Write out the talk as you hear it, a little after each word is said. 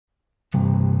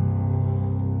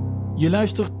Je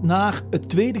luistert naar het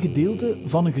tweede gedeelte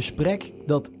van een gesprek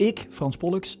dat ik, Frans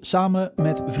Pollux, samen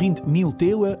met vriend Miel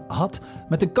Theeuwen had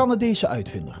met een Canadese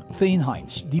uitvinder, THANE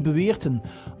HEINS. Die beweert een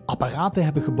apparaat te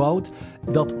hebben gebouwd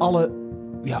dat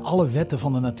alle wetten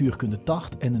van de natuurkunde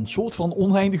tart en een soort van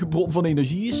oneindige bron van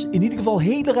energie is. In ieder geval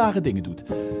hele rare dingen doet.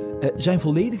 Zijn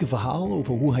volledige verhaal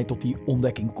over hoe hij tot die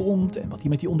ontdekking komt en wat hij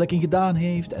met die ontdekking gedaan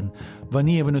heeft en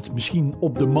wanneer we het misschien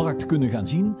op de markt kunnen gaan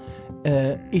zien,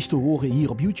 is te horen hier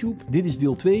op YouTube. Dit is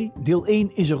deel 2. Deel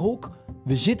 1 is er ook.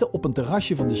 We zitten op een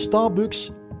terrasje van de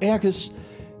Starbucks ergens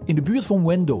in de buurt van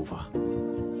Wendover.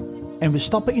 En we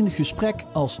stappen in het gesprek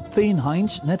als THANE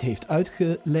HEINS net heeft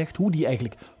uitgelegd hoe hij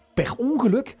eigenlijk per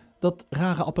ongeluk dat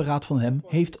rare apparaat van hem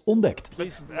heeft ontdekt.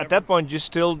 At that point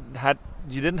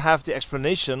you didn't have the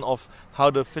explanation of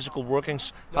how the physical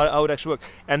workings, how it actually worked.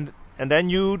 And then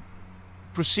you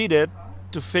proceeded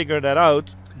to figure that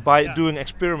out by doing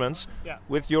experiments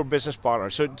with your business partner.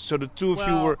 So the two of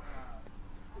you were...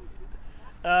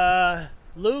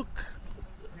 Luke,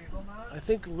 I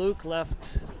think Luke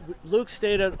left. Luke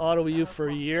stayed at Ottawa U for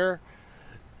a year.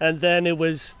 And then it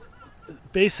was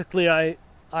basically I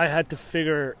had to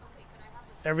figure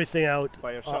everything out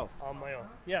by yourself on my own.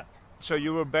 Yeah. So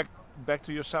you were back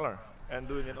to your cellar and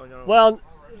doing it on your own. Well,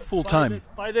 full time.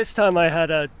 By this time, I had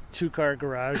a 2-car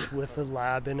garage with a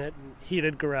lab in it, and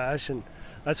heated garage, and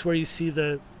that's where you see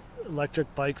the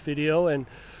electric bike video. And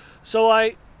so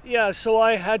I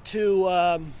had to.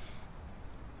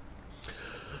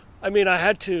 I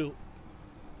had to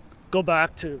go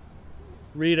back to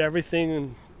read everything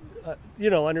and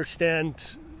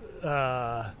understand.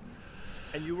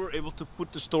 And you were able to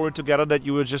put the story together that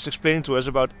you were just explaining to us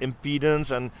about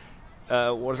impedance and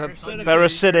what is that?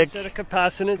 Parasitic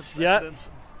capacitance,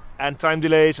 and time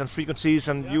delays and frequencies,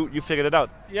 and you figured it out.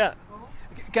 Yeah.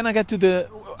 Can I get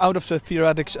out of the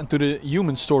theoretics and to the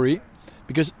human story?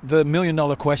 Because the $1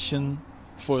 million question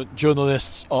for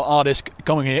journalists or artists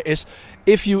coming here is,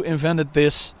 if you invented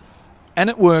this and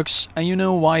it works and you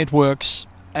know why it works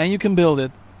and you can build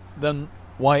it, then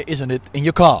why isn't it in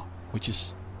your car? Which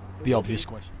is the obvious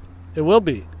question. It will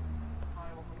be.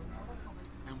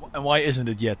 And why isn't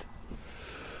it yet?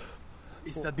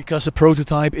 Is that because the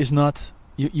prototype is not...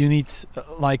 You need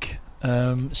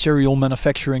serial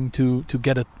manufacturing to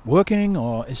get it working?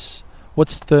 Or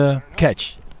what's the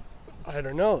catch? I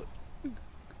don't know.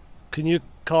 Can you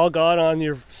call God on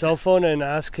your cell phone and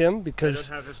ask him? Because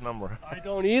I don't have his number. I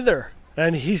don't either.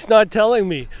 And he's not telling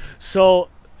me. So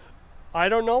I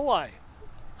don't know why.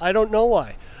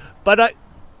 But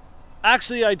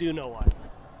I do know why.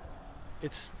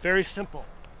 It's very simple.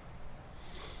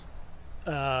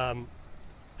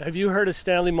 Have you heard of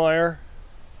Stanley Meyer?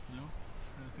 No.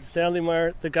 Stanley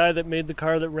Meyer, the guy that made the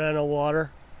car that ran on water?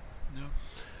 No.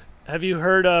 Have you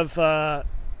heard of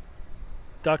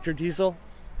Dr. Diesel?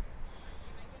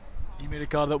 He made a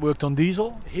car that worked on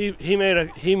diesel? He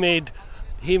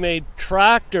made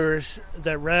tractors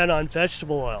that ran on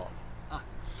vegetable oil.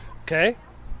 Okay?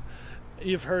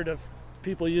 You've heard of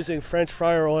people using French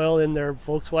fryer oil in their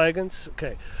Volkswagens?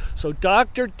 Okay. So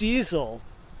Dr. Diesel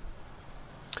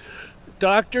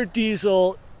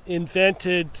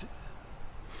invented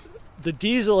the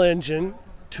diesel engine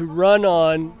to run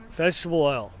on vegetable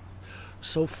oil.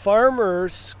 So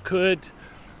farmers could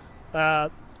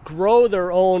grow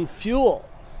their own fuel.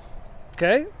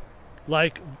 Okay?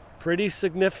 Like pretty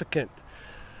significant.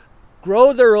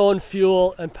 Grow their own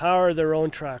fuel and power their own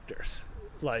tractors.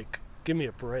 Like, give me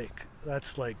a break.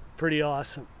 That's like pretty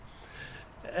awesome.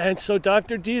 And so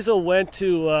Dr. Diesel went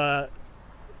to a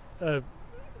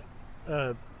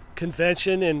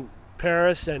convention in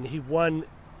Paris and he won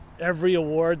every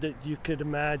award that you could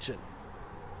imagine.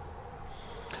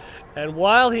 And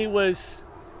while he was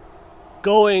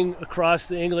going across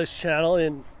the English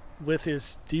Channel with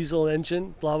his diesel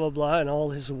engine, blah, blah, blah, and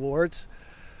all his awards,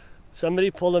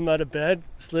 somebody pulled him out of bed,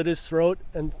 slit his throat,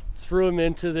 and threw him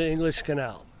into the English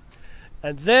Canal.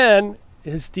 And then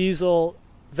his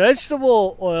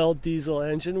vegetable oil diesel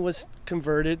engine was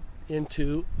converted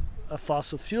into a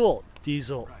fossil fuel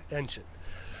diesel engine.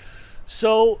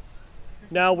 So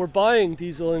now we're buying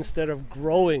diesel instead of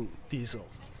growing diesel.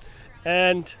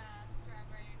 And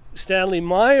Stanley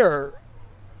Meyer...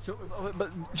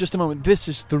 But just a moment, this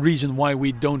is the reason why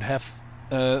we don't have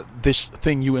this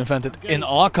thing you invented in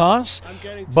our cars,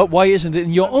 but why isn't it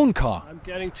in your own car? I'm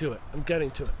getting to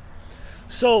it.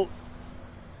 So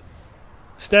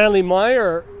Stanley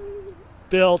Meyer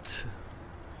built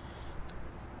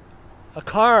a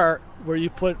car where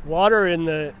you put water in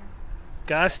the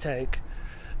gas tank,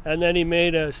 and then he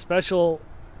made a special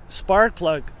spark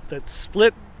plug that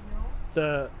split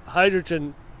the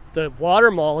hydrogen the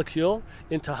water molecule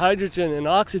into hydrogen and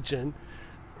oxygen,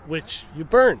 which you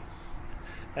burn.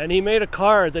 And he made a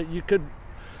car that you could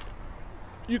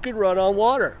run on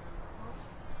water.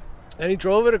 And he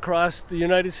drove it across the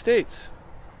United States.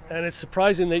 And it's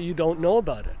surprising that you don't know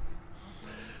about it.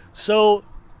 So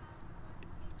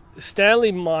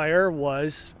Stanley Meyer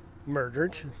was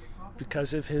murdered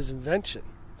because of his invention.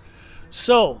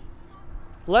 So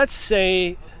let's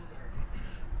say,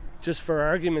 just for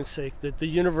argument's sake, that the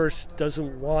universe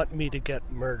doesn't want me to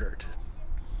get murdered.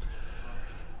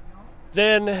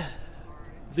 Then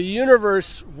the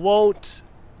universe won't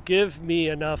give me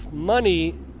enough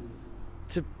money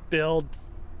to build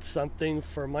something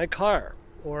for my car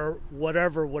or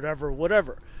whatever.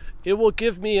 It will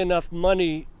give me enough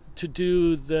money to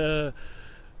do the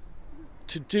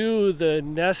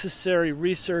necessary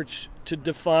research to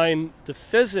define the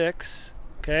physics,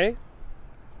 okay?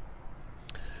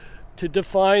 To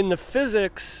define the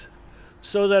physics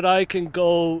so that I can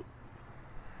go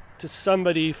to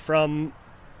somebody from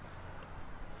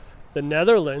the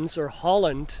Netherlands or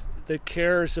Holland that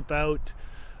cares about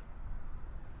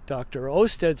Dr.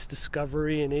 Oosted's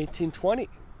discovery in 1820.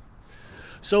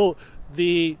 So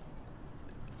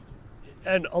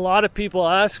and a lot of people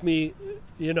ask me,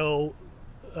 you know,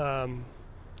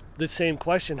 the same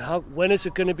question: when is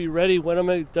it going to be ready? When am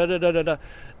I da da da da da?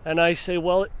 And I say,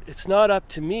 well, it's not up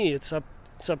to me. It's up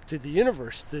to the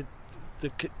universe.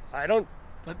 I don't.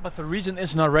 But the reason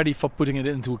it's not ready for putting it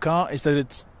into a car is that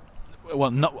it's,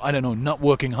 well, not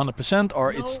working 100%,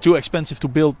 or it's too expensive to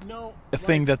build a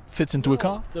thing that fits into a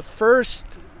car. The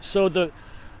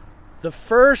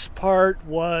first part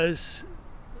was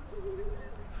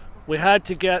we had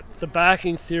to get the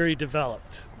backing theory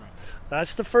developed.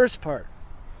 That's the first part.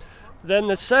 Then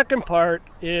the second part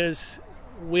is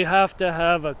we have to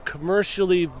have a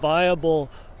commercially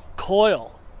viable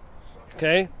coil.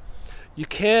 Okay? You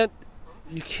can't.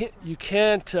 That's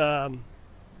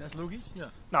logisch. Yeah.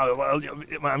 No, well,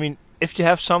 I mean, if you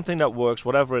have something that works,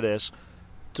 whatever it is,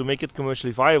 to make it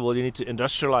commercially viable, you need to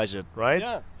industrialize it, right?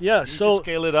 Yeah. You need to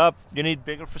scale it up. You need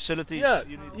bigger facilities.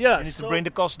 You need to bring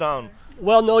the cost down.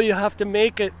 Well, no, you have to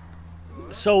make it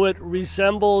so it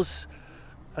resembles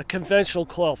a conventional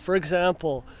coil. For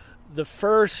example, the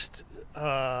first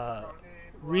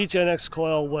ReGenX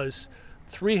coil was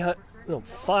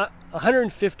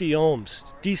 150 ohms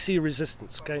DC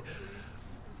resistance. Okay,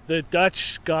 the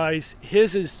Dutch guys,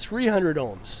 his is 300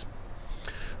 ohms.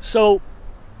 So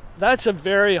that's a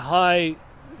very high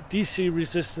DC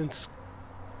resistance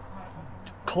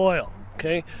coil.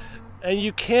 Okay, and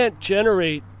you can't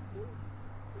generate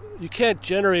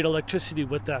electricity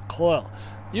with that coil.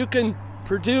 You can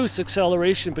produce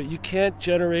acceleration, but you can't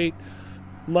generate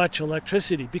much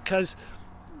electricity because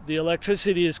the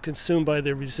electricity is consumed by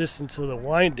the resistance of the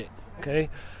winding. Okay,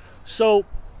 so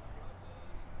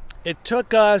it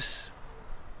took us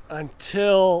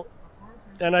until,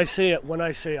 and when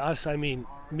I say us, I mean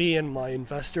me and my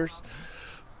investors.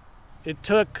 It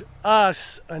took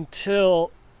us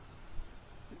until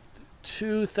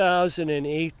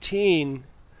 2018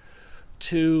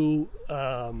 to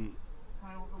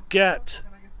get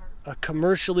a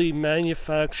commercially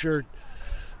manufactured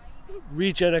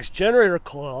ReGenX generator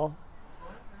coil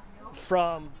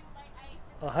from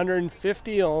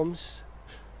 150 ohms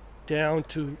down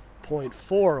to 0.4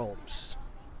 ohms.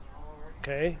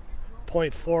 Okay,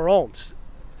 0.4 ohms.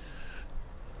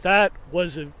 That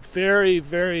was a very,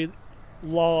 very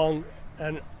long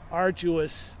and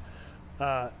arduous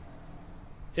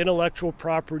intellectual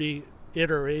property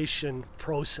iteration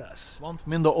process. Want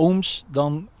minder ohms,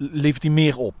 dan levert hij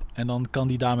meer op en dan kan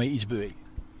hij daarmee iets bewegen.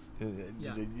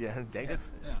 Denk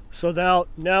het. So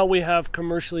now we have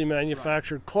commercially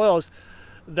manufactured coils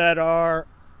that are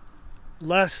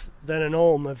less than an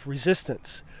ohm of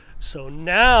resistance. So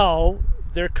now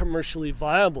they're commercially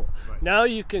viable. Right. Now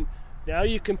you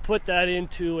can put that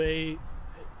into a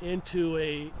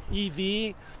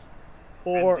EV,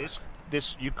 or and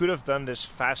this you could have done this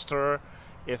faster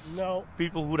if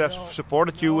people would have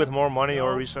supported you with more money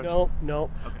or research. No.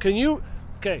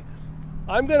 Okay.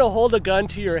 I'm going to hold a gun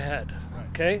to your head,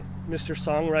 okay, Mr.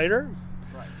 Songwriter?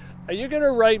 Right. And you're going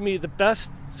to write me the best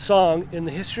song in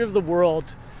the history of the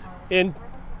world in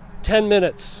 10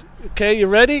 minutes. Okay, you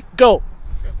ready? Go.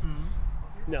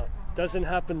 No, doesn't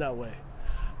happen that way.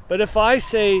 But if I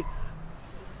say,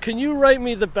 can you write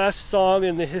me the best song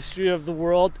in the history of the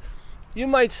world? You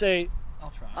might say, I'll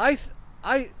try.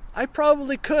 I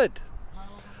probably could.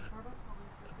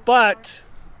 But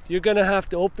you're going to have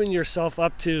to open yourself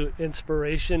up to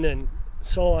inspiration and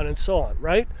so on,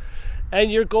 right?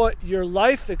 And your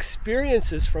life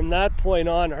experiences from that point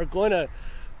on are going to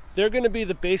they're going to be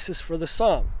the basis for the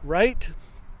song, right?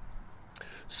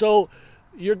 So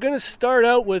you're going to start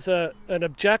out with an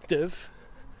objective,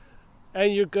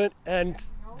 and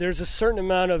there's a certain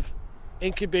amount of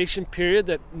incubation period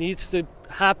that needs to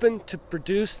happen to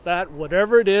produce that,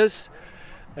 whatever it is,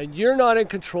 and you're not in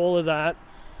control of that.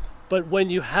 But when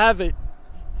you have it,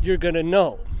 you're going to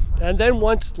know. And then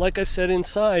once, like I said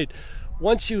inside,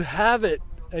 once you have it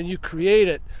and you create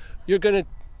it, you're going to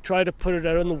try to put it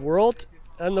out in the world,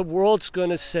 and the world's going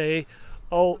to say,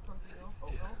 oh,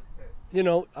 you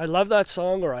know, I love that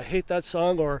song, or I hate that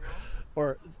song, or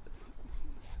All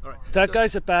right. that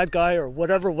guy's a bad guy, or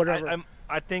whatever.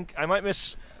 I think I might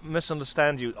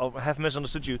misunderstand you, or have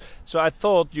misunderstood you. So I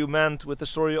thought you meant with the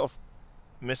story of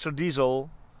Mr. Diesel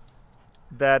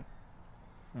that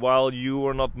while you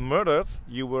were not murdered,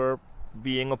 you were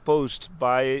being opposed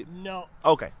by... No.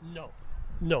 Okay.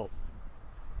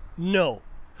 No.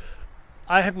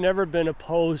 I have never been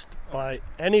opposed by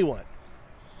anyone.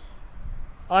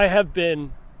 I have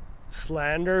been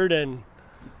slandered and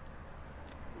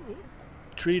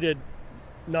treated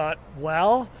not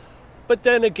well. But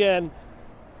then again,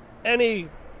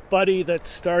 anybody that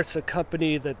starts a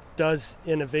company that does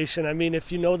innovation, I mean,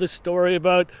 if you know the story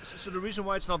about... So the reason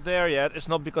why it's not there yet, it's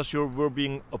not because you were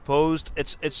being opposed,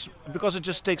 it's because it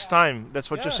just takes time.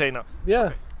 That's what you're saying now. Yeah.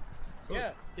 Okay.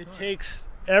 Yeah. It takes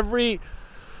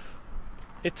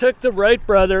it took the Wright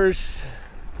brothers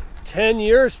 10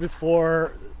 years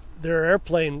before their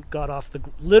airplane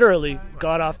literally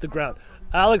got off the ground.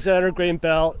 Alexander Graham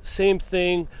Bell, same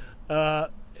thing.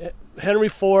 Henry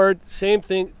Ford, same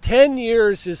thing. 10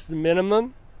 years is the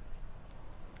minimum.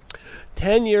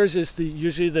 10 years is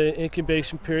usually the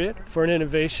incubation period for an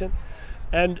innovation.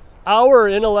 And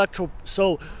our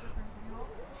so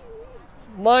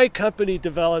my company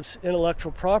develops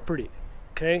intellectual property,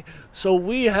 okay? So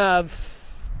we have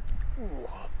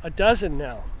a dozen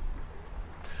now.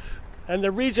 And the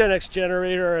ReGenX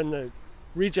generator and the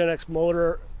ReGenX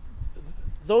motor,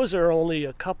 those are only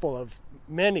a couple of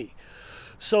many.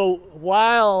 So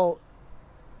while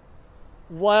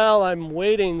I'm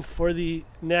waiting for the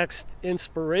next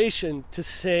inspiration to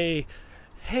say,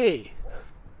 hey,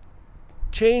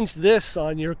 change this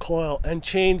on your coil and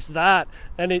change that,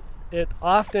 and it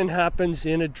often happens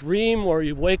in a dream where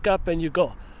you wake up and you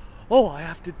go, oh, I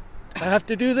have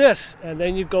to do this, and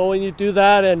then you go and you do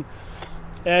that, and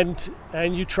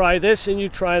you try this and you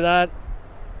try that.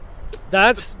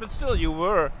 But still, you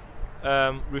were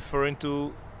referring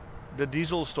to the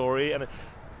diesel story, and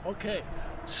okay,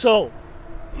 so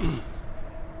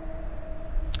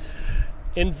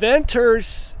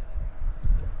inventors,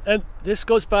 and this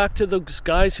goes back to those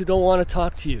guys who don't want to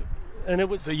talk to you, and it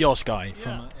was The Jos guy.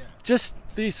 From, just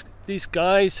these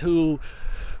guys who,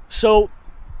 so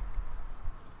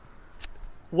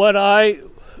now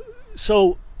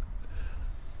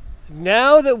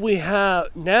we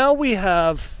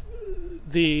have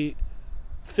the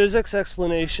physics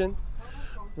explanation,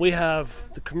 we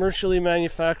have the commercially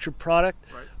manufactured product,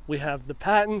 right. We have the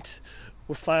patent,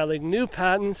 we're filing new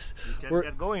patents. We're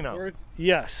get going now.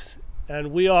 Yes,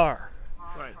 and we are.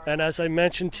 Right. And as I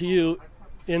mentioned to you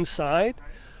inside,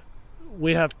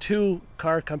 we have 2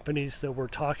 car companies that we're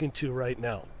talking to right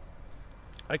now.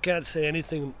 I can't say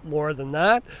anything more than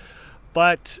that,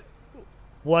 but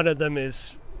one of them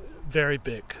is very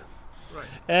big. Right.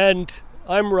 And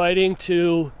I'm writing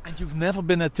to... And you've never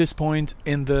been at this point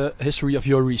in the history of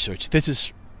your research. This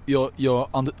is you're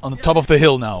on the top of the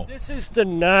hill now. This is the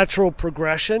natural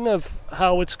progression of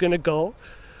how it's going to go.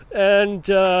 And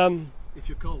if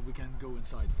you're cold, we can go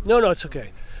inside. No, it's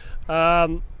okay.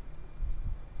 I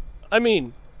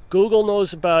mean, Google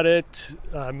knows about it.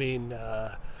 I mean,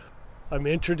 I'm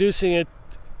introducing it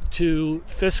to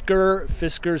Fisker.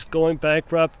 Fisker's going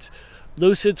bankrupt.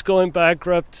 Lucid's going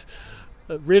bankrupt.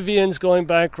 Rivian's going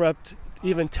bankrupt.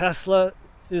 Even Tesla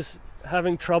is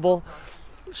having trouble.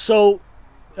 So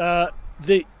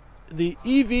the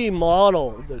EV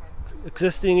model, the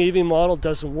existing EV model,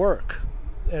 doesn't work.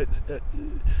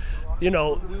 You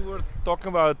know, we were talking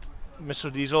about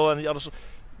Mr. Diesel and the others,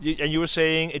 and you were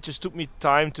saying it just took me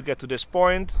time to get to this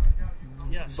point.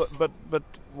 Yes. But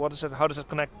what is it? How does it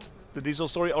connect the Diesel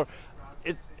story? Or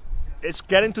it's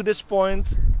getting to this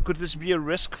point. Could this be a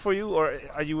risk for you, or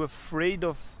are you afraid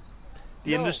of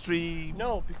the industry?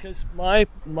 No, because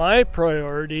my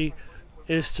priority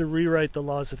is to rewrite the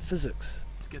laws of physics.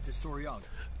 To get this story out.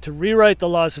 To rewrite the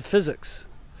laws of physics,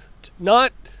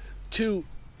 not to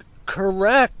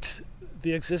correct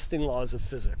the existing laws of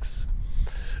physics.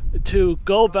 To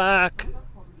go back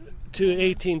to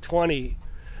 1820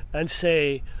 and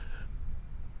say,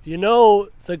 you know,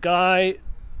 the guy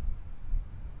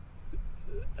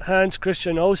Hans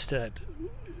Christian Ørsted,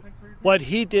 what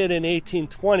he did in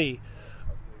 1820,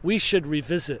 we should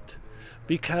revisit,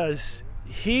 because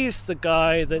he's the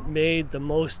guy that made the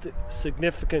most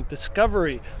significant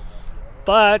discovery.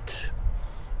 But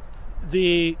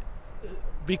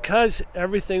because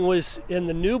everything was in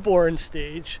the newborn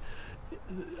stage,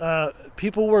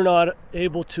 people were not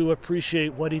able to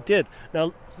appreciate what he did.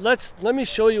 Now let me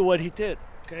show you what he did.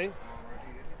 Okay,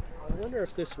 I wonder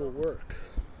if this will work.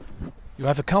 You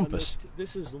have a compass.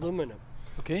 This is aluminum.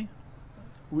 Okay.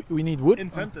 We need wood.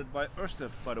 Invented by Ørsted,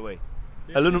 by the way.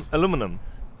 This is- Aluminum.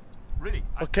 Really?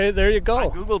 Okay, there you I go.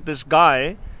 googled this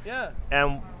guy, Yeah.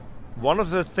 and one of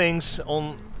the things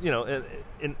on,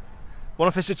 in one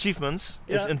of his achievements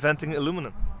is Yeah. inventing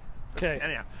aluminum. Okay.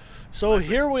 Anyhow. So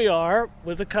here we are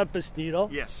with a compass needle.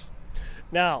 Yes.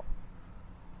 Now,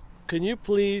 can you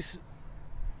please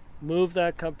move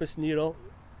that compass needle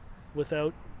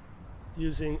without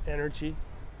using energy?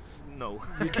 No.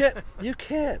 You can't. You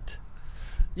can't.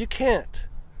 You can't.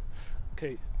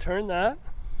 Okay, turn that.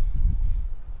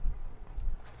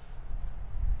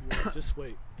 Yeah, just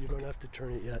wait. You don't have to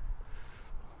turn it yet.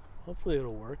 Hopefully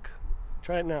it'll work.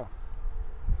 Try it now.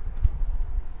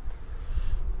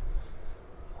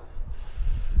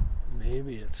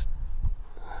 Maybe it's...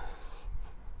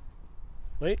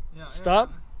 Wait.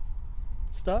 Stop.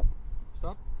 Stop.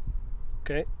 Stop.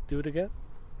 Okay, do it again.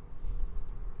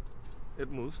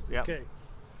 It moves. Yeah. Okay.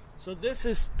 So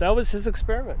that was his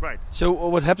experiment. Right. So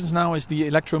what happens now is the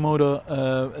electromotor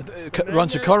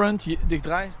runs a current.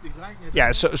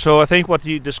 Yeah. So I think what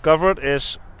he discovered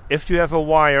is if you have a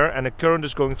wire and a current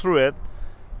is going through it,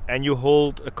 and you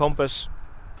hold a compass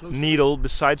needle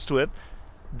besides to it,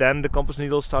 then the compass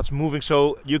needle starts moving.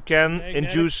 So you can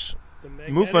induce The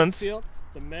magnetic movement. Field,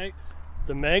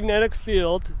 the magnetic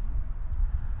field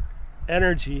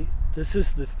energy. This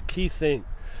is the key thing.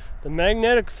 The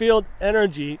magnetic field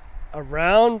energy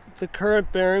around the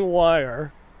current-bearing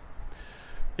wire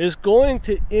is going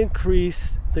to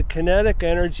increase the kinetic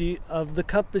energy of the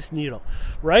compass needle.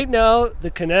 Right now, the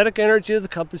kinetic energy of the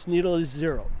compass needle is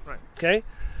 0. Right. Okay?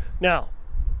 Now,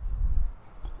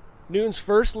 Newton's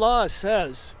first law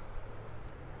says,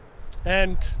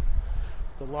 and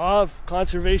the law of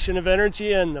conservation of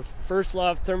energy and the first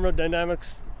law of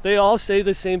thermodynamics, they all say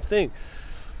the same thing.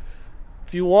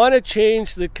 If you want to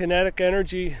change the kinetic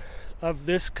energy of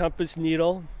this compass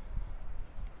needle,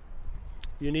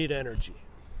 you need energy.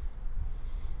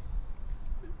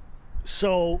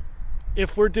 So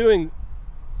if we're doing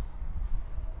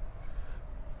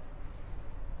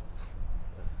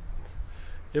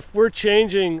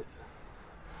changing,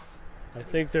 I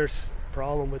think there's a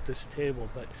problem with this table,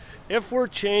 but if we're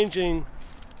changing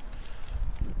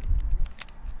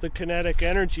the kinetic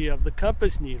energy of the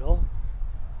compass needle,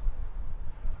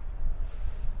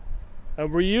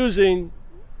 and we're using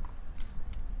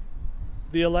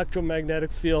the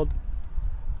electromagnetic field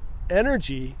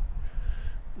energy,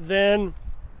 then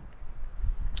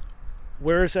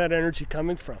where is that energy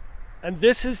coming from? And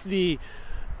this is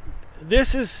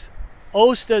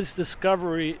Ørsted's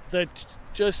discovery that's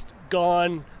just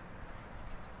gone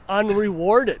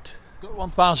unrewarded.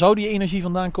 Want waar zou die energie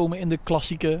vandaan komen in de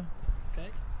klassieke...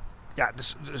 Ja,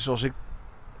 dus zoals ik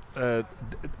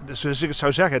het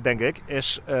zou zeggen, denk ik,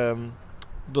 is...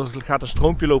 er gaat een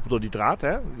stroompje lopen door die draad.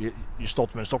 Hè? Je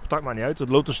stopt met een stopcontact, maakt niet uit. Er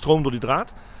loopt een stroom door die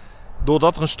draad.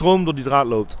 Doordat er een stroom door die draad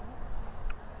loopt,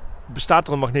 bestaat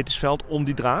er een magnetisch veld om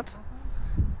die draad.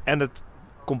 En het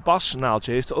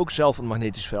kompasnaaldje heeft ook zelf een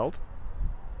magnetisch veld.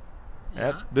 Ja.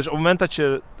 Hè? Dus op het moment dat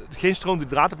je geen stroom door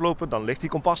die draad hebt lopen, dan ligt die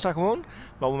kompas daar gewoon. Maar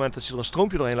op het moment dat je er een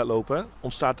stroompje doorheen laat lopen,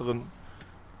 ontstaat er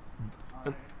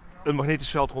een magnetisch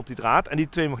veld rond die draad. En die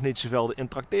twee magnetische velden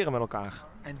interacteren met elkaar.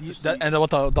 En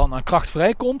wat er dan aan kracht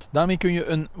vrijkomt, daarmee kun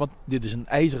je dit is een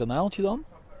ijzeren naaldje dan.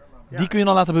 Ja. Die kun je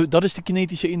dan laten bewegen. Dat is de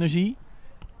kinetische energie.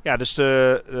 Ja, dus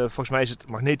volgens mij is het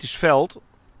magnetisch veld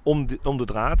om de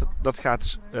draad. Dat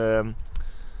gaat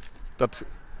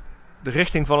de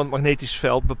richting van het magnetisch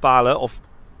veld bepalen of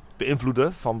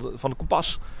beïnvloeden van de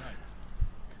kompas.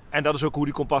 En dat is ook hoe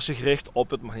die kompas zich richt op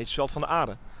het magnetisch veld van de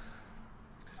aarde.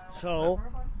 So,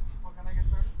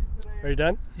 are you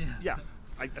done? Ja,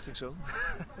 I think so.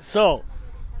 So,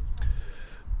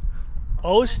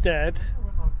 Ørsted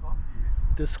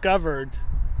discovered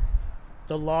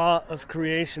the law of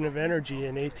creation of energy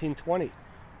in 1820.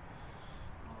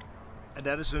 And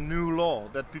that is a new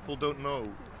law that people don't know.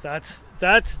 That's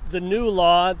the new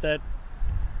law that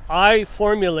I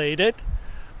formulated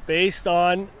based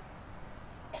on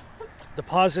the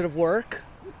positive work,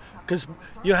 because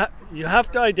you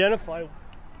have to identify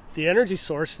the energy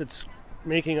source that's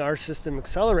making our system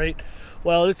accelerate.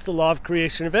 Well, it's the law of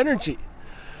creation of energy.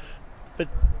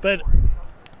 But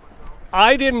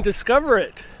I didn't discover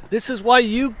it. This is why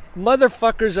you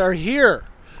motherfuckers are here,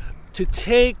 to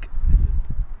take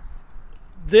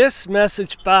this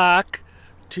message back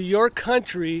to your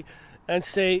country and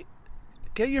say,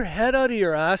 get your head out of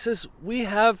your asses. We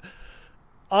have,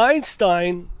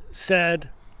 Einstein said,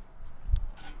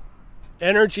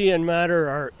 energy and matter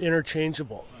are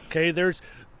interchangeable. Okay,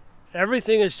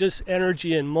 everything is just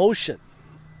energy in motion.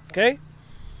 Okay,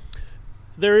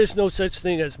 there is no such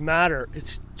thing as matter.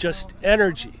 It's just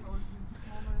energy.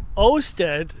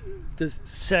 Ørsted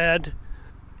said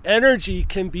energy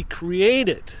can be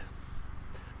created.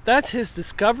 That's his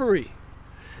discovery,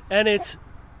 and it's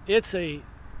a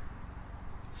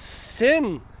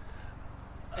sin.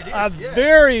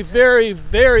 Very, very,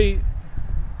 very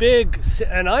big sin.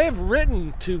 And I have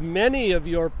written to many of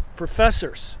your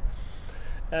professors,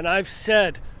 and I've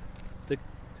said the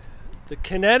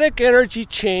kinetic energy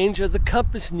change of the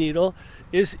compass needle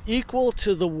is equal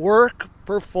to the work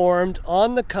performed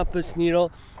on the compass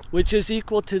needle, which is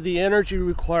equal to the energy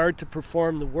required to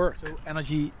perform the work. So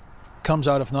energy comes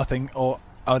out of nothing, or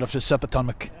out of the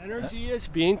subatomic. Energy is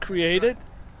being created.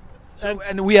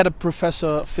 And we had a professor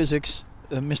of physics,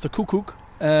 Mr. Koekoek,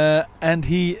 and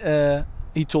he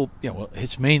told, well,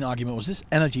 his main argument was this: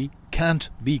 energy can't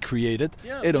be created;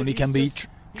 it only can be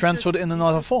transferred in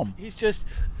another form.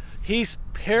 He's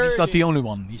parroting. He's not the only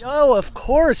one. No, of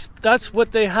course, that's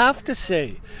what they have to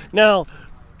say. Now,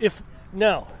 if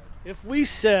we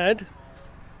said,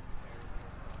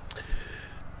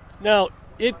 now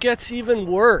it gets even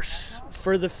worse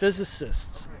for the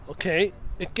physicists. Okay,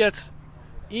 it gets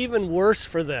even worse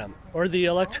for them, or the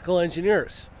electrical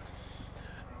engineers,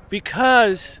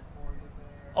 because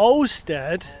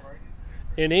Ørsted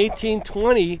in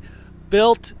 1820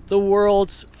 built the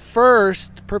world's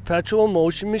first perpetual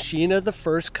motion machine of the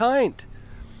first kind.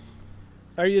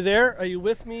 Are you there? Are you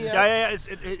with me? Yeah.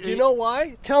 Do you know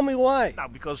why? Tell me why. No,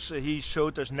 because he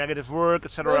showed there's negative work,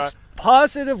 etc.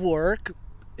 Positive work,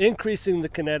 increasing the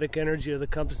kinetic energy of the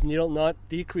compass needle, not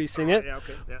decreasing it. Yeah,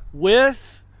 okay. Yeah.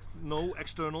 With no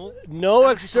external.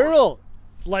 Source.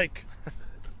 Like,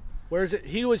 where's it?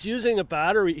 He was using a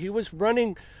battery. He was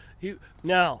running.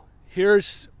 Now,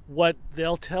 here's what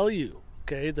they'll tell you.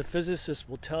 Okay, the physicists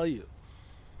will tell you.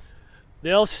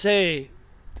 They'll say,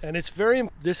 and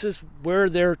this is where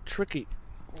they're tricky.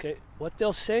 Okay, what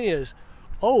they'll say is,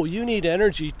 oh, you need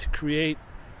energy to create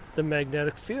the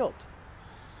magnetic field.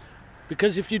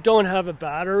 Because if you don't have a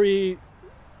battery,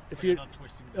 if you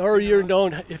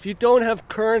don't have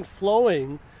current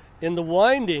flowing in the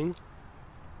winding,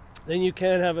 then you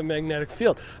can't have a magnetic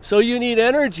field. So you need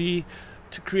energy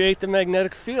to create the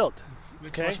magnetic field.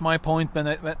 Okay. Which was my point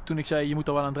toen ik zei, je moet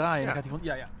er wel aan draaien. Dan gaat hij van,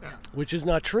 Which is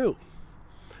not true.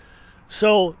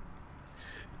 So.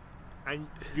 And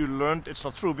you learned it's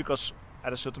not true because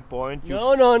at a certain point.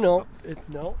 No.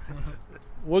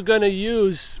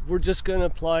 We're just going to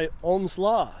apply Ohm's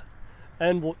law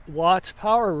and Watt's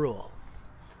power rule.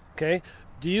 Okay.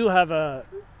 Do you have a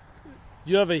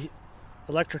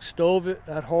electric stove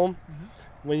at home?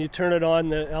 Mm-hmm. When you turn it on,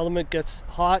 the element gets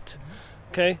hot.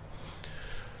 Mm-hmm. Okay.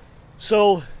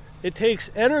 So it takes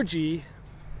energy,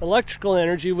 electrical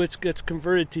energy, which gets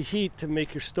converted to heat to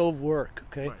make your stove work.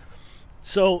 Okay. Right.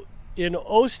 So in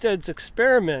Ørsted's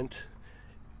experiment,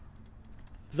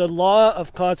 the law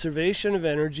of conservation of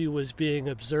energy was being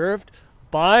observed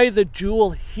by the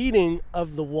Joule heating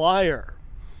of the wire.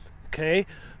 Okay.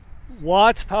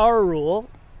 Watt's power rule,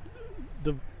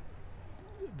 the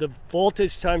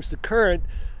voltage times the current,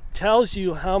 tells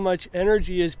you how much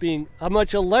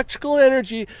electrical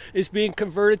energy is being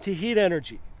converted to heat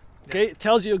energy. Okay, it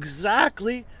tells you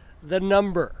exactly the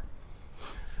number.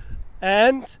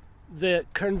 And the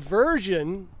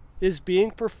conversion is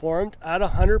being performed at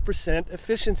 100%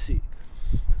 efficiency.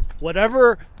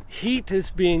 Whatever heat is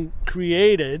being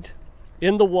created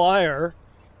in the wire,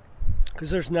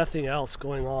 because there's nothing else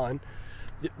going on,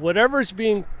 whatever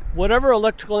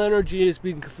electrical energy is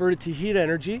being converted to heat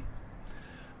energy,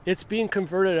 it's being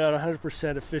converted at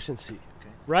 100% efficiency,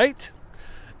 right?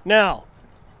 Now,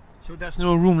 so there's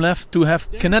no room left to have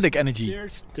kinetic energy.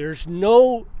 There's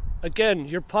no, again,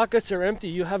 your pockets are empty.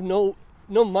 You have no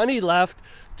money left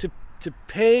to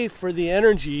pay for the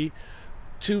energy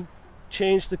to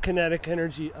change the kinetic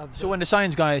energy of. So when the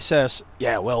science guy says,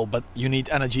 but you need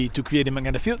energy to create a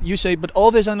magnetic field, you say, but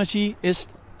all this energy is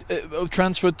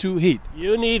transferred to heat.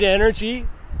 You need energy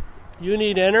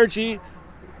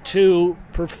to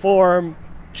perform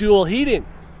Joule heating.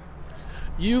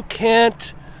 You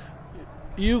can't.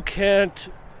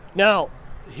 Now,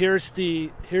 here's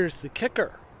the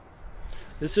kicker.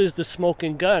 This is the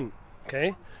smoking gun.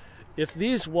 Okay, if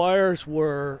these wires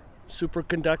were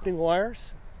superconducting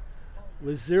wires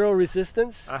with zero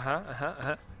resistance,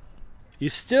 you're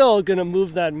still going to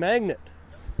move that magnet.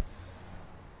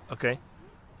 Okay.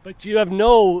 But you have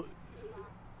no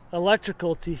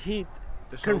electrical to heat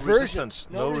There's conversion.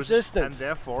 No resistance. And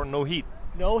therefore no heat.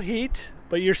 No heat,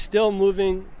 but you're still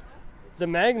moving the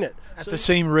magnet. At the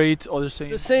same rate or the same?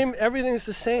 The same, everything's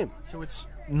the same. So it's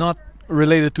not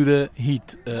related to the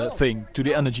heat thing, to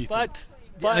the energy thing.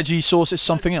 The energy source is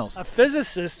something else. A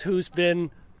physicist who's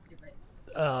been,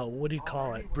 what do you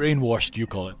call it? Brainwashed, you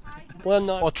call it. Well,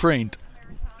 not. Or trained.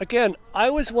 Again, I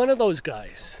was one of those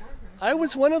guys.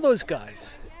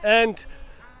 And,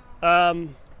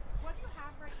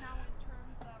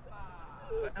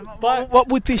 but what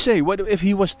would he say? What if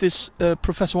he was this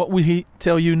professor? What would he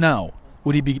tell you now?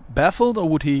 Would he be baffled, or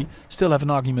would he still have an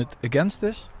argument against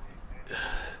this?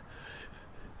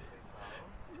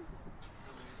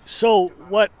 So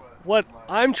what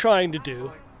I'm trying to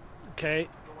do, okay,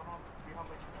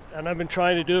 and I've been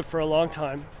trying to do it for a long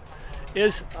time,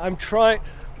 is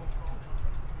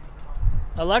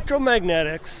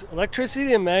electromagnetics,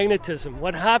 electricity and magnetism.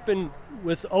 What happened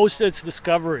with Öysted's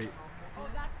discovery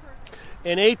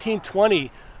in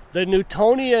 1820? The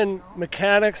Newtonian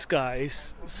mechanics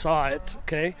guys saw it,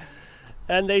 okay,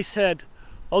 and they said,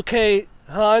 okay,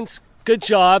 Hans, good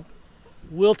job,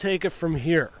 we'll take it from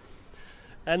here.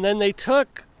 And then they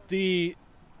took the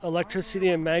electricity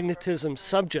and magnetism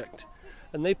subject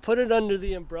and they put it under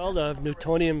the umbrella of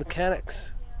Newtonian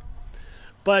mechanics.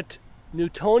 But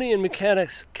Newtonian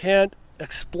mechanics can't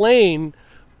explain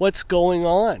what's going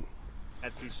on.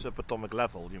 At the subatomic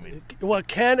level, you mean? Well, it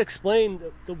can't explain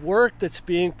the work that's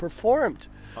being performed.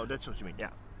 Oh, that's what you mean, yeah.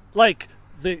 Like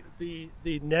the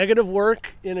negative work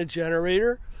in a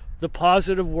generator, the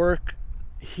positive work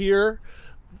here,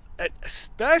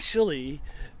 especially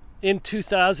in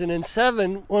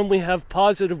 2007 when we have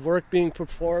positive work being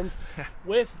performed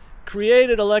with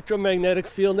created electromagnetic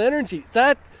field energy.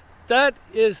 That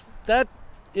lets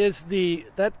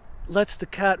the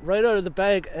cat right out of the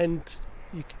bag, and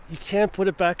you can't put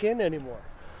it back in anymore.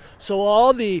 So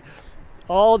all they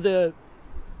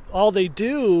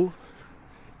do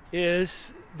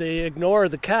is they ignore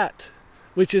the cat,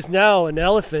 which is now an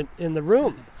elephant in the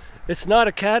room. It's not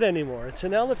a cat anymore, it's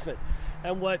an elephant.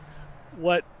 And what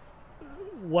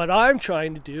I'm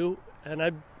trying to do, and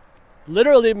I've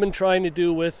literally been trying to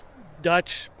do with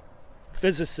Dutch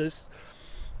physicists,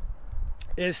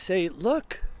 is say,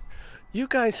 look, you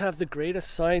guys have the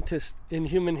greatest scientist in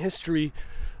human history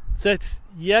that's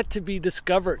yet to be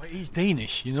discovered. Well, he's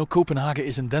Danish. You know, Copenhagen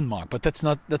is in Denmark, but that's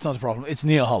not a problem. It's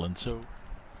near Holland, so.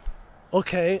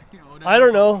 Okay, I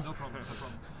don't know. No problem.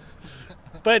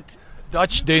 But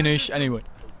Dutch, Danish, anyway.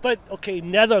 But okay,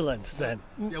 Netherlands then.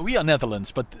 Yeah, we are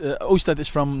Netherlands, but Oostad is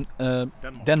from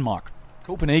Denmark.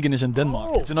 Copenhagen is in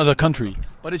Denmark. Oh. It's another country,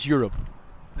 but it's Europe.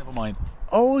 Never mind.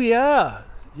 Oh yeah,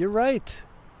 you're right.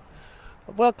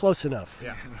 Well, close enough.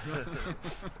 Yeah.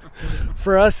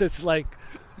 For us, it's like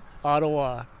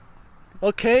Ottawa.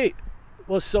 Okay.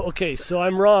 Well, so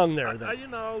I'm wrong there then. Are you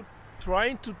now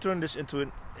trying to turn this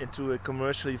into a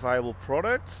commercially viable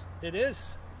product? It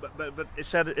is. But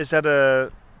is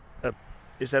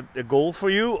that a goal for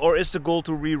you, or is the goal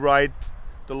to rewrite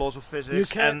the laws of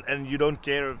physics and you don't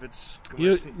care if it's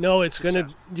commercially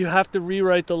you have to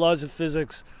rewrite the laws of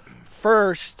physics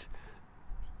first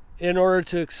in order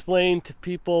to explain to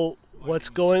people what's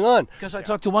going on. Because I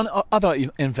talked to one other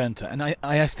inventor, and I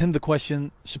asked him the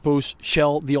question, suppose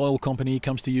Shell, the oil company,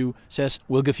 comes to you, says,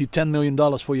 we'll give you $10 million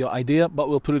for your idea, but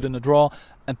we'll put it in a drawer,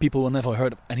 and people will never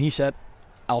heard of it. And he said,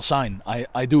 I'll sign. I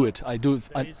do it.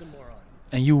 He's a moron.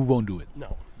 And you won't do it.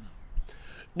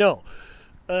 No.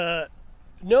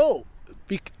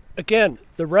 Again,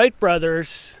 the Wright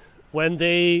brothers, when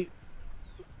they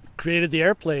created the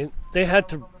airplane, they had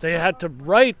to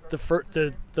write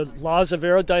the laws of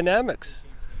aerodynamics.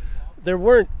 There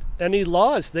weren't any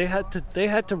laws. They had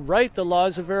to write the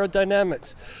laws of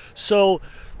aerodynamics. So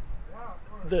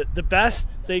the best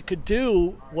they could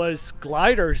do was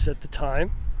gliders at the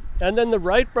time, and then the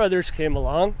Wright brothers came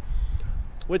along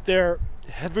with their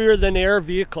heavier than air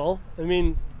vehicle. I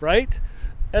mean, right?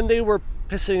 And they were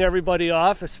pissing everybody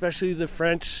off, especially the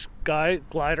French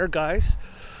glider guys,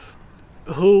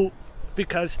 who,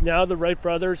 because now the Wright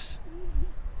brothers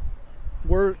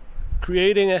were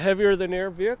creating a heavier than air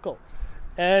vehicle.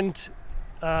 And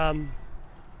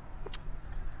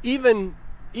even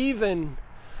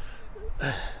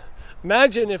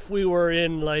imagine if we were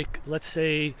in, like, let's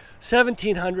say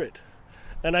 1700,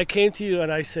 and I came to you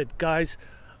and I said, guys,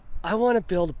 I want to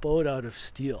build a boat out of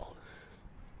steel.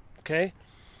 Okay?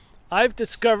 I've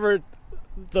discovered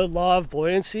the law of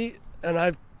buoyancy, and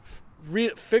I've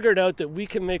figured out that we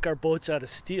can make our boats out of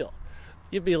steel.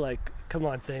 You'd be like, come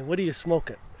on, Thane, what are you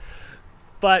smoking?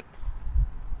 But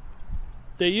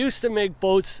they used to make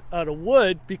boats out of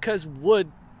wood because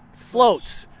wood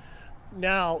floats.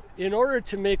 Now, in order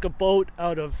to make a boat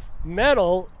out of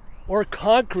metal or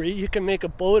concrete, you can make a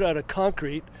boat out of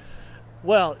concrete.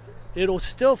 Well, it'll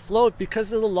still float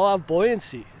because of the law of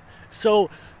buoyancy. So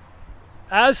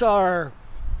as our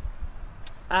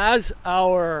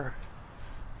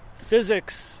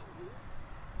physics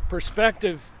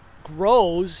perspective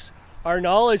grows, our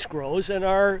knowledge grows,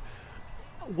 and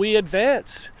we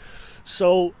advance.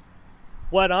 So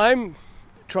what I'm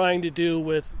trying to do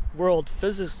with world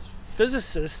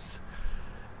physicists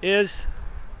is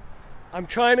I'm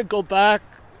trying to go back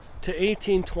to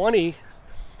 1820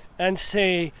 and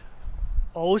say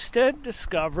Ørsted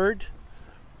discovered,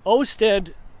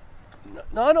 Ørsted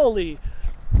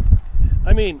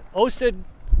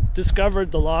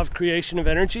discovered the law of creation of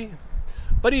energy,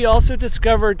 but he also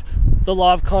discovered the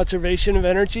law of conservation of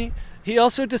energy. He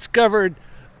also discovered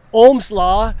Ohm's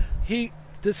law. He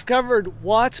discovered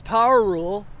Watt's power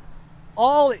rule,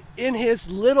 all in his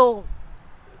little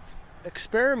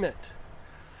experiment.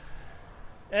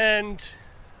 And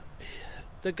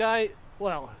the guy,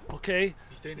 well, okay.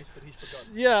 He's Danish, but he's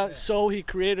forgotten. Yeah, so he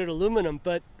created aluminum,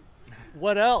 but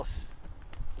what else?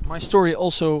 My story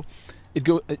also,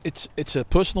 it's a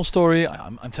personal story.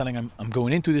 I'm telling I'm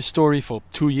going into this story for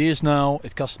 2 years now.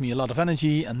 It cost me a lot of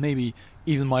energy and maybe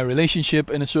even my relationship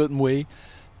in a certain way.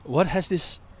 What has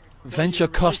this venture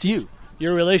cost you?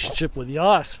 Your relationship with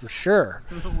Yas, for sure.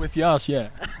 With Yas, yeah.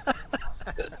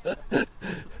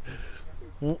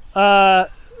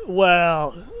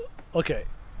 Well, okay.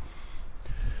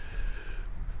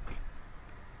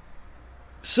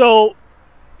 So,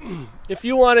 if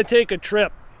you want to take a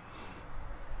trip,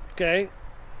 okay,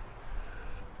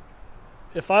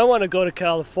 if I want to go to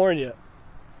California,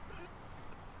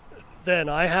 then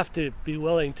I have to be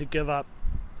willing to give up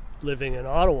living in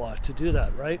Ottawa to do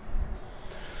that, right?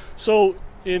 So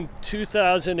in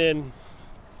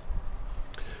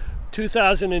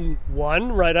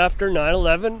 2001, right after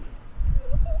 9/11,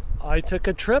 I took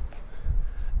a trip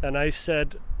and I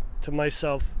said to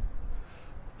myself,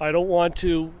 I don't want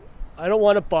to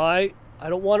buy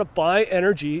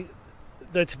energy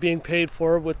that's being paid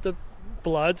for with the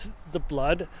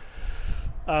blood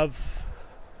of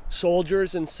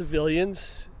soldiers and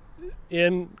civilians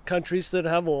in countries that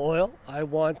have oil. I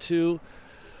want to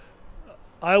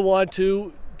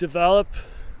develop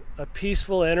a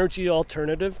peaceful energy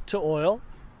alternative to oil.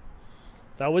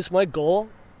 That was my goal.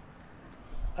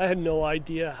 I had no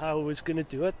idea how I was going to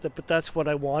do it, but that's what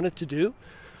I wanted to do.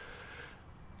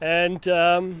 And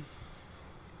in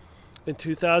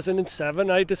 2007,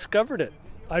 I discovered it.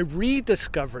 I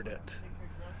rediscovered it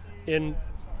in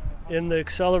the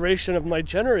acceleration of my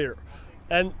generator.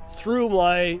 And through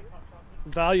my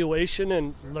evaluation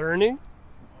and learning,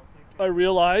 I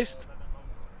realized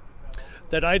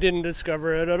that I didn't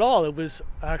discover it at all. It was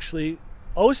actually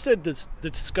Ørsted that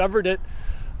discovered it,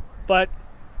 but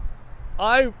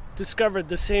I discovered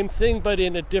the same thing but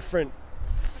in a different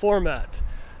format.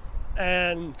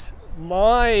 And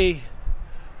my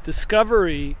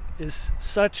discovery is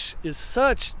such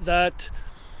that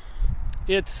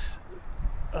it's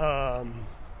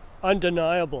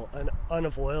undeniable and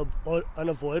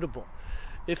unavoidable.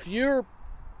 If you're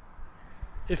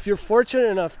fortunate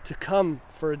enough to come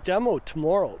for a demo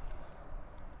tomorrow,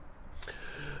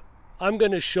 I'm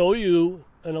going to show you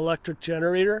an electric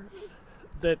generator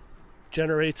that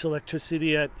generates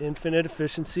electricity at infinite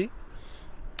efficiency,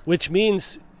 which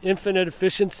means infinite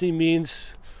efficiency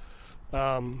means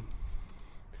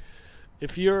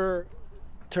if you're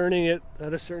turning it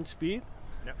at a certain speed,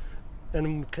 yep,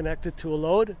 and connected to a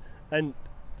load, and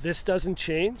this doesn't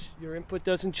change, your input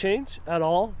doesn't change at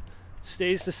all,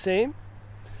 stays the same,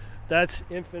 that's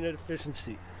infinite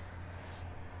efficiency.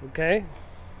 Okay?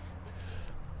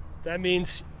 That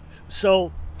means,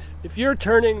 so if you're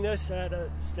turning this at a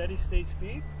steady state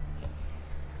speed,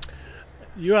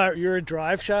 you're a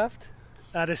drive shaft.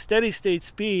 At a steady state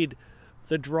speed,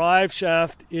 the drive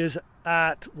shaft is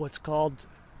at what's called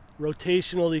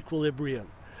rotational equilibrium.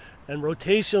 And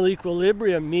rotational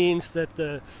equilibrium means that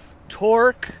the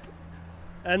torque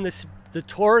and the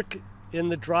torque in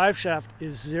the drive shaft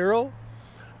is zero.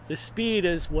 The speed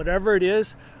is whatever it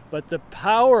is, but the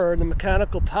power, the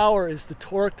mechanical power, is the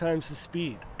torque times the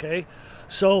speed, okay?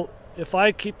 So if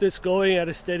I keep this going at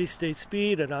a steady state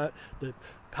speed and the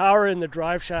power in the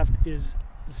drive shaft is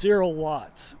 0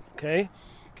 watts, okay?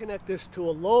 Connect this to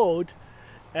a load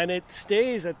and it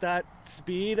stays at that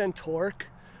speed and torque,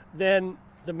 then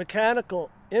the mechanical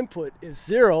input is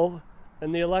 0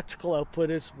 and the electrical output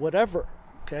is whatever,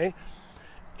 okay?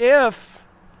 If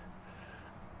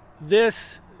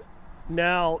this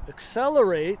now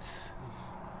accelerates,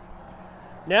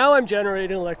 now I'm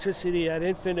generating electricity at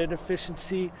infinite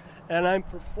efficiency and I'm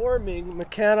performing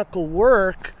mechanical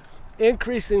work,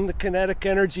 increasing the kinetic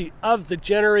energy of the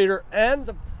generator and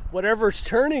the whatever's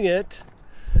turning it.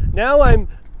 Now I'm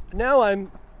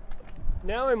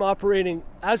operating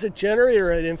as a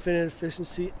generator at infinite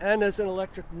efficiency and as an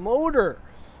electric motor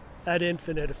at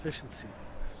infinite efficiency.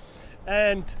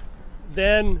 And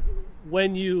then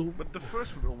when you... But the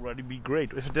first would already be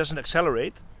great if it doesn't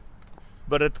accelerate,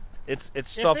 but it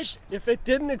stops. If it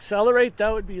didn't accelerate,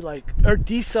 that would be like, or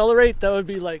decelerate, that would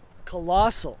be like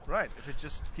colossal. Right, if it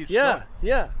just keeps going.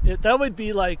 Yeah, that would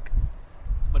be like...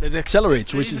 But it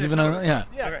accelerates, which is even a... Yeah.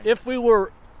 Okay. If we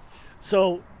were...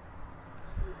 So,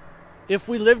 if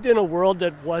we lived in a world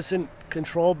that wasn't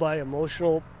controlled by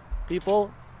emotional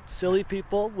people, silly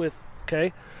people with,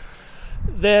 okay,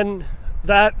 then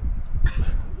that...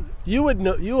 You would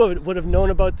know. You would have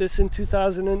known about this in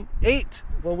 2008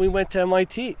 when we went to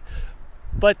MIT.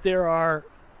 But there are,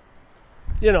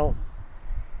 you know.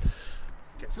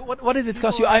 So what did it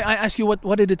cost you? I ask you,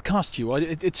 what did it cost you?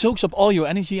 It soaks up all your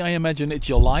energy. I imagine it's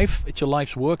your life. It's your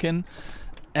life's work in,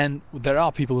 and there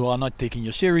are people who are not taking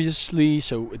you seriously.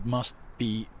 So it must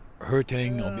be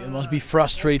hurting, or it must be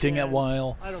frustrating a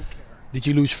while. I don't care. Did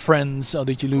you lose friends, or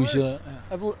did you lose?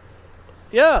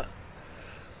 Yeah.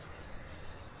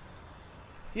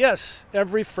 Yes,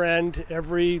 every friend,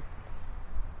 every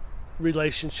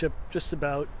relationship, just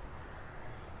about.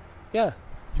 Yeah.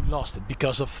 You lost it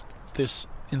because of this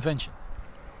invention?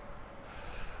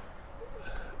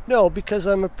 No, because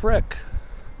I'm a prick.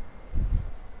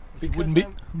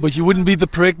 But you wouldn't be the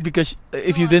prick because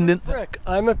if you didn't.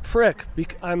 I'm a prick.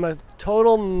 I'm a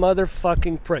total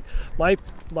motherfucking prick. My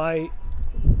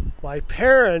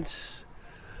parents.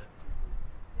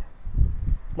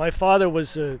 My father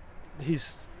was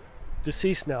he's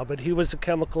deceased now, but he was a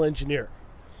chemical engineer.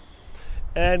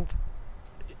 And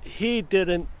he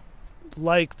didn't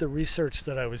like the research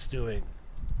that I was doing.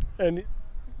 And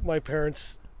my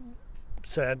parents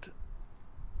said,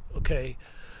 okay,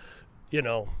 you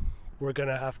know, we're going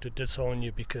to have to disown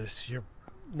you because you're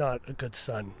not a good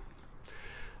son.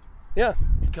 Yeah.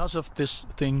 Because of this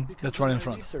thing that's right in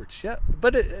front. Research, yeah.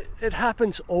 But it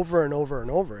happens over and over and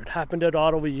over. It happened at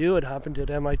Ottawa U, it happened at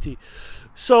MIT.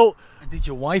 So... And did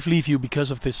your wife leave you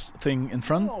because of this thing in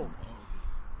front? No.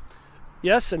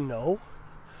 Yes and no.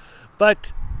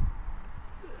 But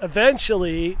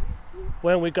eventually,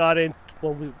 when we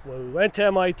went to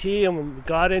MIT and when we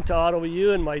got into Ottawa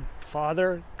U, and my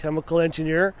father, chemical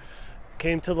engineer,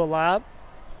 came to the lab,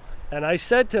 and I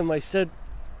said to him, I said,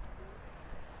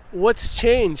 what's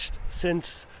changed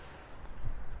since,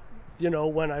 you know,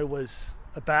 when I was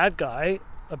a bad guy,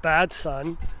 a bad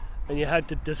son, and you had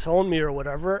to disown me or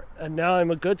whatever, and now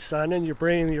I'm a good son and you're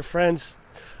bringing your friends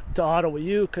to Ottawa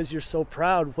U because you're so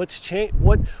proud. What's changed?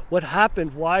 What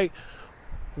happened? Why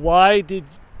did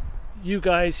you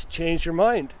guys change your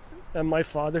mind? And my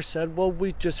father said, well,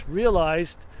 we just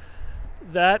realized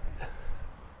that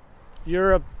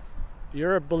you're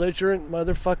a belligerent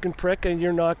motherfucking prick and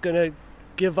you're not going to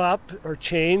give up or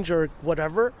change or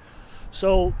whatever.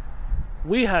 So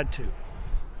we had to.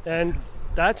 And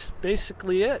that's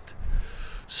basically it.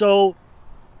 So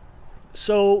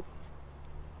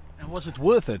and was it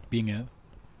worth it being a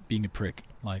prick?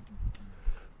 Like,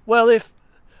 well, if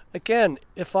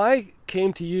I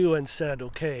came to you and said,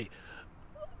 okay,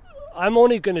 I'm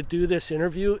only going to do this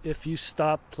interview if you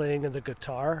stop playing the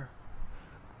guitar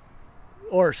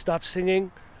or stop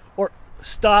singing or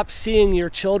stop seeing your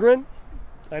children.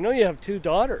 I know you have 2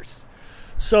 daughters.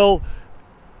 So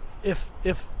if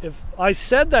I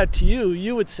said that to you,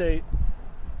 you would say,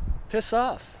 piss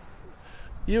off.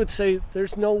 You would say,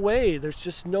 there's no way. There's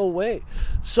just no way.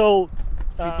 So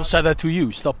people said that to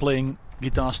you. Stop playing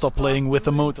guitar. Stop playing with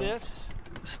the motor.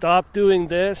 Stop doing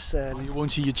this, and you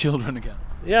won't see your children again.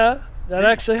 Yeah, that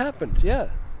actually happened. Yeah.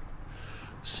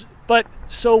 But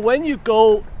so when you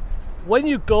go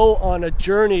on a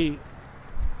journey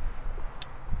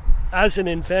as an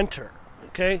inventor,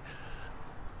 okay,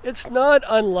 it's not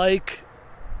unlike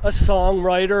a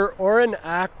songwriter or an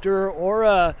actor or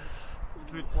a...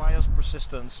 It requires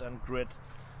persistence and grit.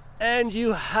 And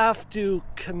you have to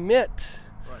commit.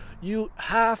 Right. You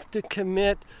have to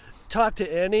commit. Talk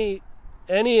to any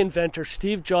inventor,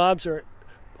 Steve Jobs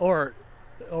or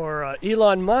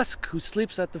Elon Musk, who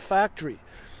sleeps at the factory.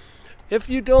 If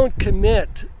you don't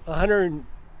commit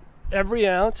every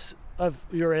ounce of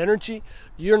your energy,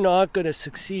 you're not going to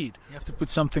succeed. You have to put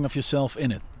something of yourself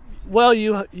in it. Well,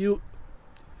 you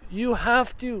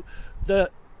have to.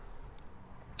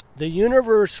 The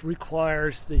universe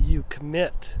requires that you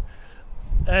commit,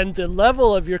 and the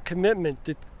level of your commitment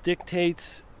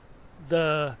dictates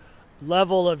the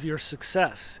level of your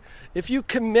success. If you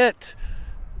commit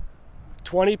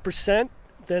 20%,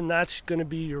 then that's going to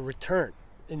be your return,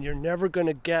 and you're never going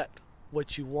to get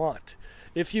what you want.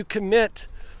 If you commit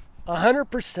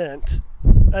 100%,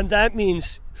 and that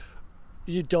means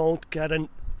you don't get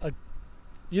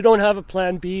you don't have a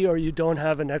plan B, or you don't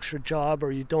have an extra job,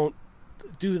 or you don't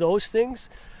do those things,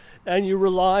 and you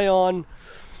rely on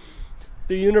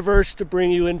the universe to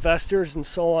bring you investors and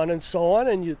so on,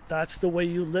 and that's the way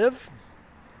you live,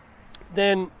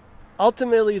 then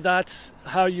ultimately that's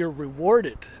how you're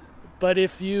rewarded. But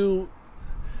if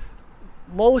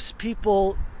most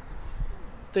people,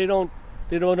 they don't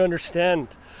understand.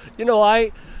 You know,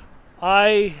 I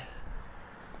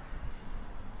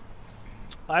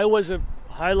was a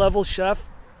high-level chef,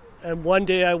 and one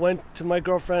day I went to my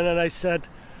girlfriend and I said,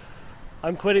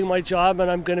 I'm quitting my job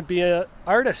and I'm going to be an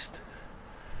artist.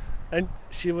 And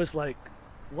she was like,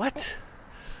 what?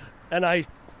 And I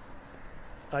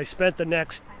spent the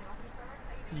next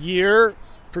year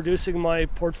producing my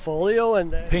portfolio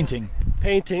and then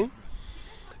painting.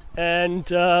 And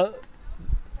the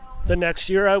next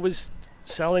year I was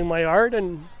selling my art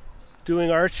and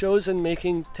doing art shows and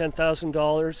making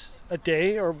 $10,000 a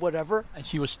day or whatever. And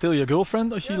she was still your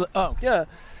girlfriend, or she? Yeah. Oh, yeah.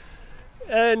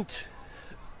 And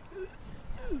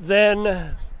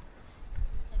then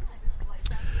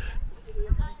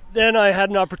I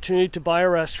had an opportunity to buy a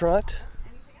restaurant,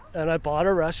 and I bought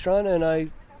a restaurant, and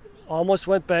I almost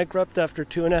went bankrupt after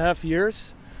 2.5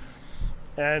 years,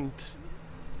 and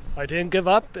I didn't give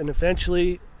up, and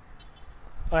eventually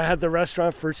I had the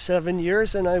restaurant for 7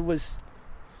 years, and I was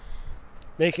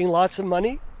making lots of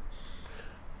money.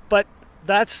 But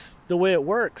that's the way it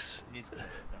works.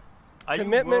 Are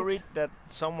Commitment. you worried that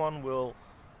someone will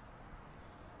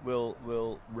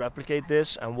replicate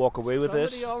this and walk away with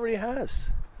this? Somebody already has.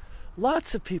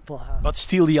 Lots of people have. but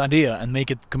steal the idea and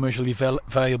make it commercially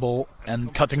valuable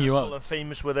and cutting you Successful out. and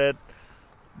famous with it.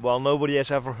 Well, nobody has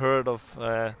ever heard of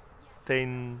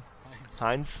THANE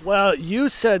HEINS. Well, you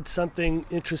said something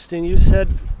interesting. You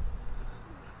said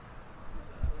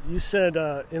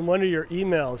in one of your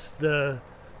emails, the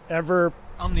ever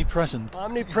Omnipresent.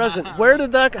 omnipresent. How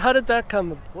did that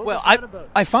come? What Well, was that about?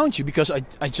 I found you because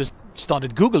I just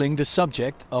started Googling the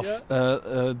subject of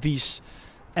these,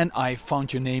 and I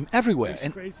found your name everywhere. These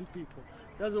And crazy people.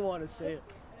 Doesn't want to say it.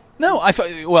 no,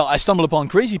 I stumbled upon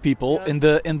crazy people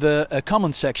Yeah. in the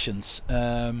comment sections.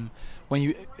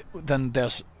 Then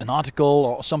there's an article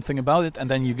or something about it, and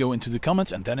then you go into the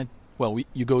comments, and then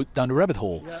you go down the rabbit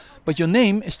hole. Yeah. But your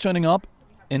name is turning up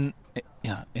in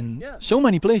Yeah. so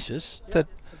many places that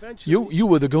Eventually, you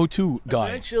were the go-to guy.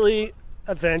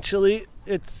 Eventually,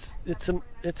 it's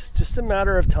just a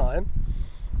matter of time.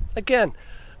 Again,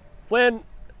 when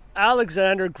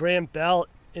Alexander Graham Bell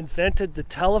invented the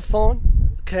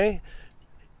telephone, okay,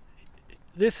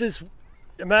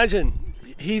 imagine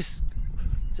he's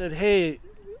said, "Hey,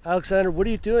 Alexander, what are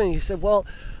you doing?" He said, "Well,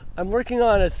 I'm working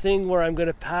on a thing where I'm going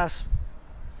to pass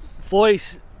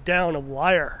voice down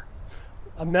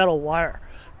a metal wire."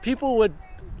 People would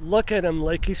look at him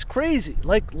like he's crazy.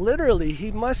 Like literally,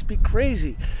 he must be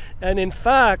crazy. And in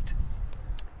fact,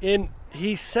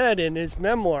 he said in his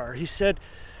memoir, he said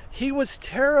he was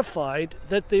terrified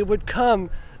that they would come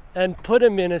and put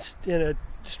him in a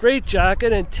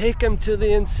straitjacket and take him to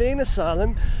the insane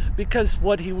asylum, because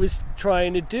what he was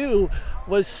trying to do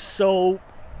was so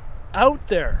out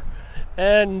there.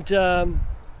 And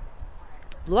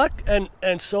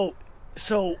so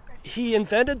he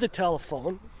invented the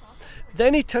telephone.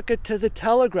 Then he took it to the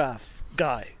telegraph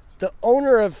guy, the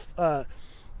owner of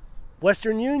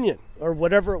Western Union, or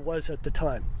whatever it was at the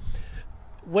time.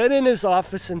 Went in his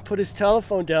office and put his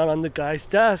telephone down on the guy's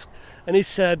desk, and he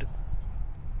said,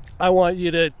 I want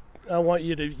you to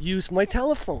use my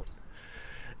telephone."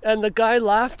 And the guy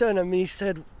laughed at him, and he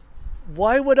said,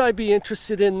 "Why would I be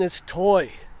interested in this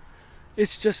toy?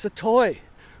 It's just a toy."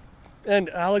 And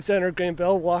Alexander Graham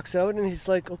Bell walks out, and he's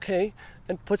like, "Okay,"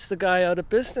 and puts the guy out of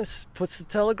business, puts the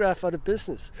telegraph out of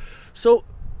business. So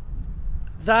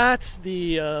that's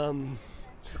the...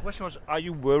 The question was, are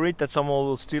you worried that someone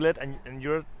will steal it? And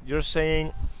you're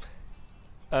saying...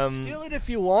 steal it if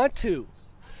you want to.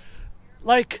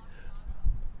 Like,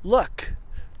 look.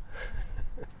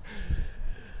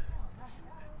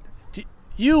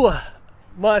 You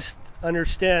must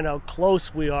understand how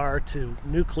close we are to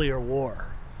nuclear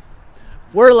war.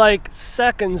 We're like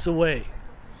seconds away.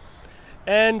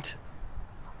 And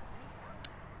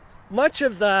much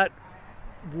of that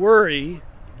worry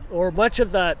or much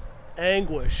of that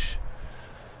anguish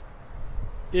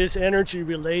is energy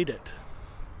related.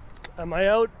 Am I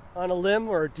out on a limb,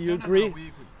 or do you agree? No, we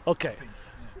agree. Okay.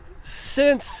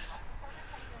 Since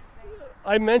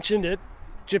I mentioned it,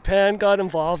 Japan got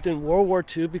involved in World War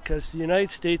II because the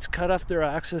United States cut off their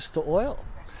access to oil.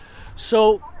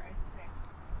 So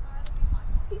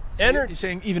You're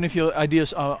saying even if your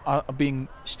ideas are being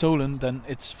stolen, then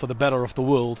it's for the better of the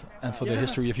world and for the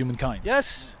history of humankind.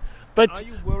 yes, but Are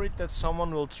you worried that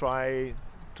someone will try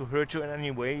to hurt you in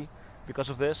any way because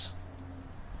of this?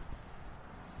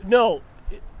 no,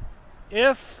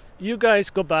 if you guys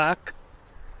go back,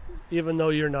 even though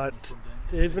you're not,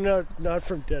 even though not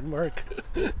from Denmark,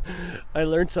 I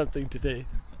learned something today.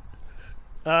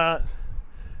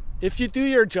 If you do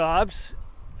your jobs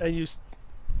and you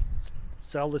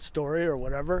sell the story or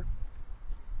whatever,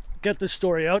 get the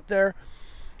story out there,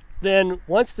 then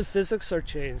once the physics are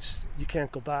changed, you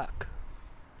can't go back.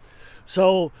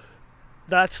 So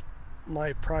that's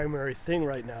my primary thing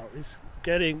right now, is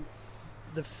getting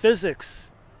the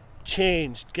physics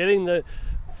changed, getting the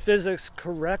physics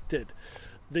corrected.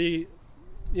 The,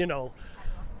 you know,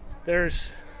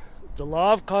 there's the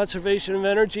law of conservation of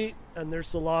energy and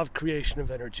there's the law of creation of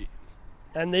energy,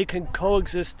 and they can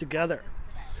coexist together.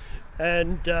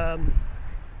 And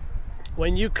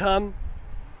when you come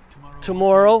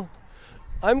tomorrow,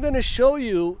 I'm going to show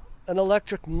you an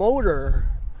electric motor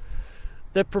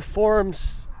that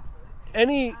performs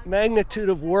any magnitude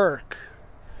of work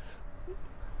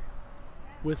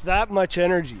with that much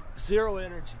energy. Zero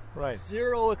energy. Right.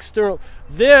 Zero external.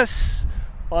 This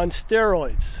on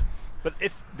steroids. But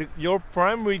if your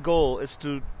primary goal is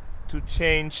to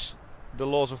change the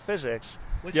laws of physics,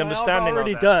 Which the understanding I've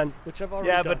already of that, done. Which I've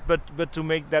already done. but to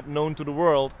make that known to the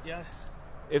world, Yes.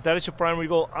 if that is your primary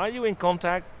goal, are you in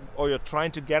contact, or you're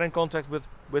trying to get in contact with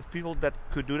people that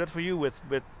could do that for you, with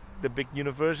the big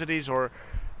universities or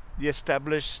the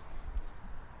established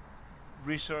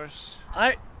research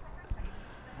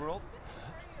world?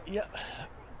 Yeah.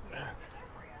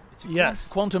 It's a Yes.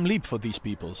 quantum leap for these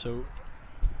people. So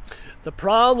The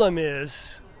problem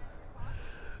is,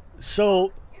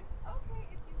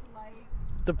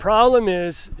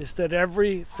 that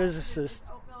every physicist,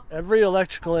 every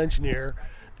electrical engineer,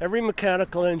 every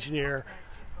mechanical engineer,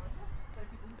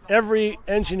 every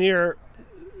engineer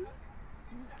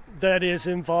that is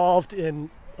involved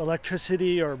in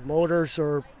electricity or motors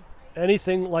or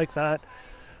anything like that,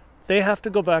 they have to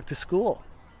go back to school.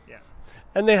 Yeah.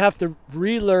 And they have to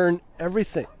relearn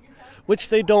everything, which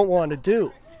they don't want to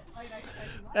do.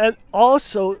 And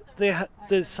also,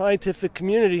 the scientific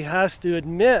community has to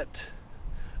admit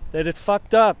that it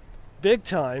fucked up big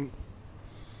time,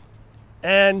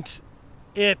 and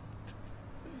it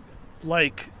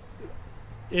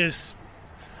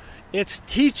it's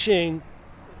teaching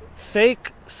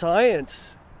fake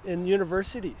science in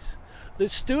universities. The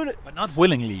student, but not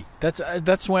willingly.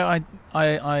 That's where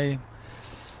I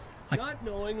not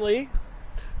knowingly,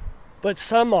 but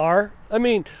some are. I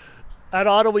mean, at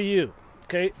Ottawa U,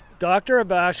 okay, Dr.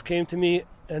 Abash came to me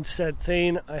and said,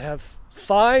 "Thane, I have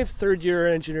 5 third-year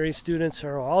engineering students who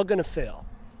are all going to fail."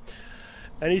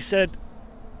 And he said,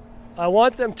 "I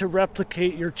want them to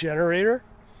replicate your generator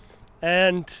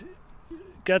and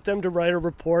get them to write a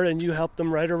report, and you help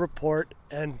them write a report,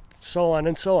 and so on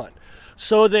and so on."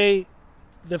 So the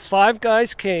 5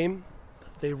 guys came,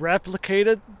 they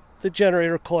replicated the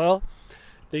generator coil,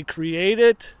 they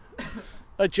created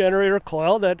a generator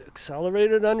coil that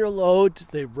accelerated under load,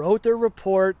 they wrote their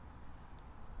report,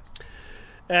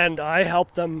 and I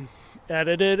helped them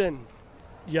edit it and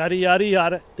yada yada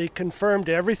yada. They confirmed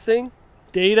everything,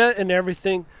 data and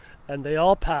everything, and they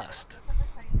all passed.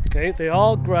 Okay, they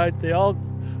all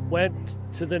went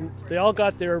to they all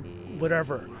got their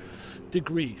whatever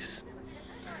degrees.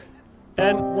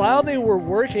 And while they were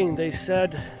working, they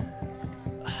said,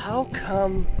 "How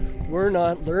come we're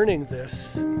not learning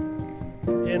this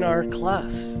in our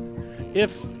class?"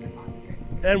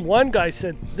 And one guy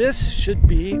said, "This should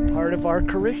be part of our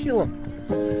curriculum."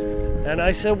 And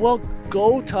I said, "Well,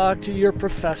 go talk to your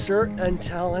professor and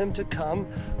tell him to come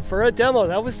for a demo."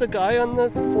 That was the guy on the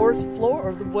 4th floor,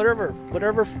 or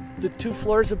whatever, the 2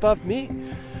 floors above me.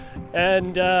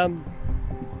 And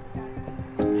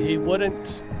he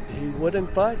wouldn't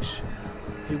budge.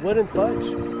 He wouldn't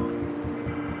budge.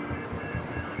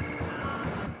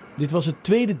 dit was het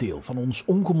tweede deel van ons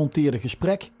ongemonteerde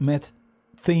gesprek met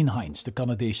THANE HEINS, de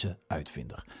Canadese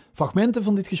uitvinder. Fragmenten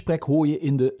van dit gesprek hoor je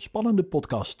in de spannende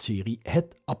podcastserie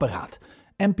Het Apparaat.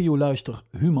 NPO Luister,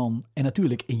 Human en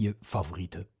natuurlijk in je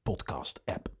favoriete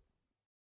podcast-app.